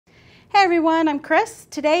Hey everyone, I'm Chris.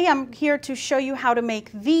 Today I'm here to show you how to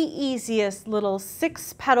make the easiest little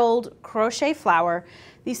 6-petaled crochet flower.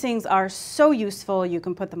 These things are so useful. You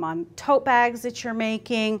can put them on tote bags that you're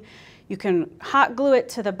making. You can hot glue it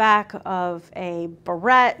to the back of a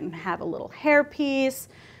barrette and have a little hairpiece,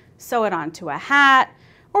 sew it onto a hat,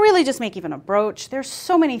 or really just make even a brooch. There's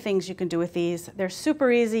so many things you can do with these. They're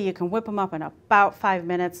super easy. You can whip them up in about 5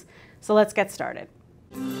 minutes. So let's get started.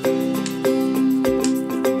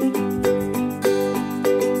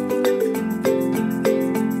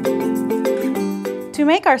 To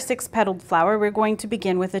make our 6-petaled flower, we're going to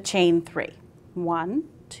begin with a chain 3. 1,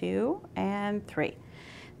 2, and 3.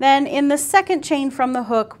 Then in the second chain from the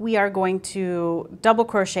hook, we are going to double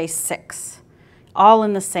crochet 6, all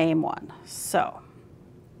in the same one. So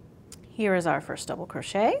here is our first double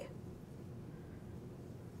crochet.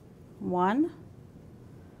 1,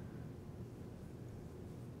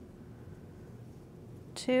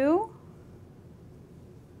 2,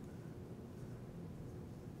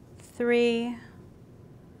 3,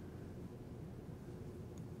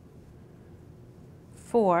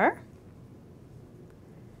 4,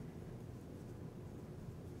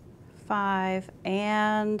 5,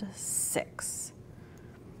 and 6.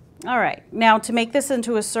 All right, now to make this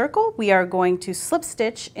into a circle, we are going to slip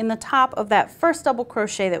stitch in the top of that first double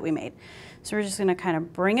crochet that we made. So we're just going to kind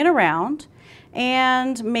of bring it around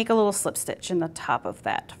and make a little slip stitch in the top of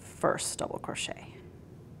that first double crochet.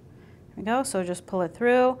 There we go, so just pull it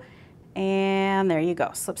through. And there you go,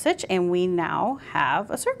 slip stitch, and we now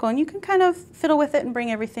have a circle, and you can kind of fiddle with it and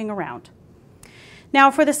bring everything around.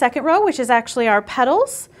 Now for the second row, which is actually our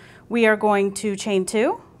petals, we are going to chain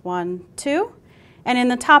 2, 1, 2, and in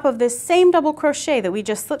the top of this same double crochet that we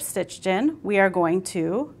just slip stitched in, we are going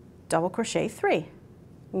to double crochet 3.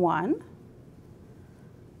 1,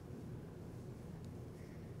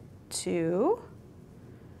 2,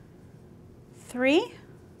 3.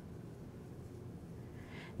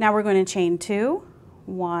 Now we're going to chain 2,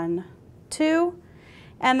 1, 2,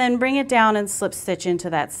 and then bring it down and slip stitch into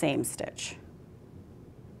that same stitch.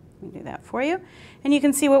 Let me do that for you. And you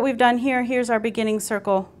can see what we've done here. Here's our beginning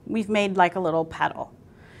circle. We've made like a little petal.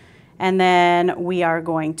 And then we are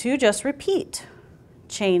going to just repeat.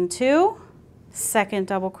 Chain 2, second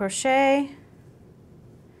double crochet,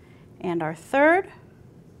 and our third.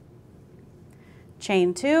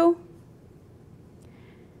 Chain 2,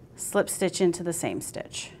 slip stitch into the same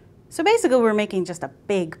stitch. So basically we're making just a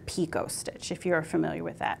big picot stitch, if you're familiar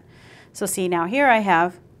with that. So see, now here I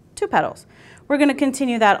have 2 petals. We're going to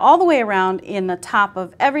continue that all the way around in the top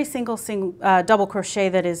of every single double crochet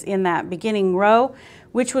that is in that beginning row,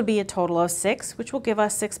 which would be a total of 6, which will give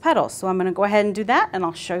us 6 petals. So I'm going to go ahead and do that, and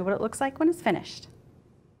I'll show you what it looks like when it's finished.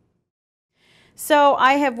 So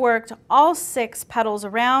I have worked all 6 petals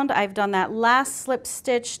around. I've done that last slip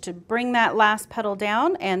stitch to bring that last petal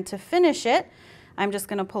down, and to finish it, I'm just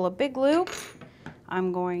going to pull a big loop.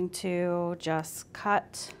 I'm going to just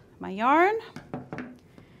cut my yarn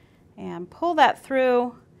and pull that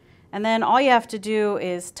through, and then all you have to do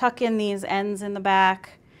is tuck in these ends in the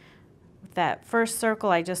back. With that first circle,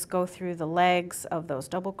 I just go through the legs of those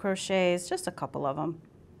double crochets, just a couple of them.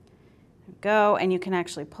 Go, and you can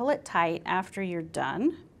actually pull it tight after you're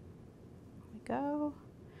done. There we go.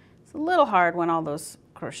 It's a little hard when all those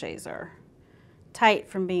crochets are tight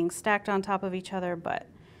from being stacked on top of each other, but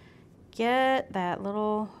get that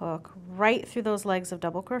little hook right through those legs of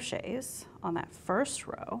double crochets on that first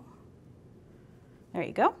row. There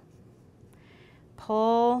you go.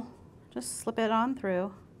 Pull, just slip it on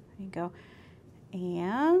through. There you go.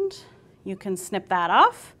 And you can snip that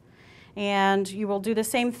off. And you will do the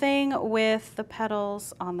same thing with the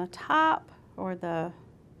petals on the top, or the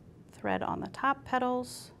thread on the top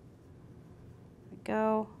petals. There we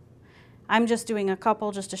go. I'm just doing a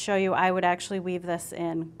couple just to show you. I would actually weave this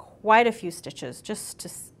in quite a few stitches just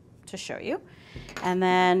to show you. And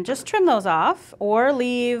then just trim those off, or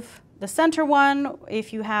leave the center one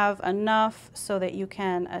if you have enough so that you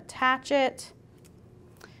can attach it.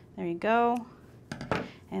 There you go.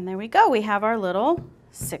 And there we go. We have our little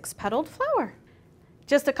 6-petaled flower.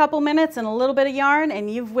 Just a couple minutes and a little bit of yarn,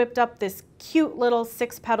 and you've whipped up this cute little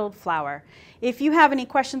 6-petaled flower. If you have any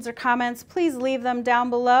questions or comments, please leave them down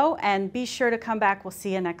below, and be sure to come back. We'll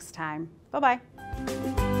see you next time. Bye-bye.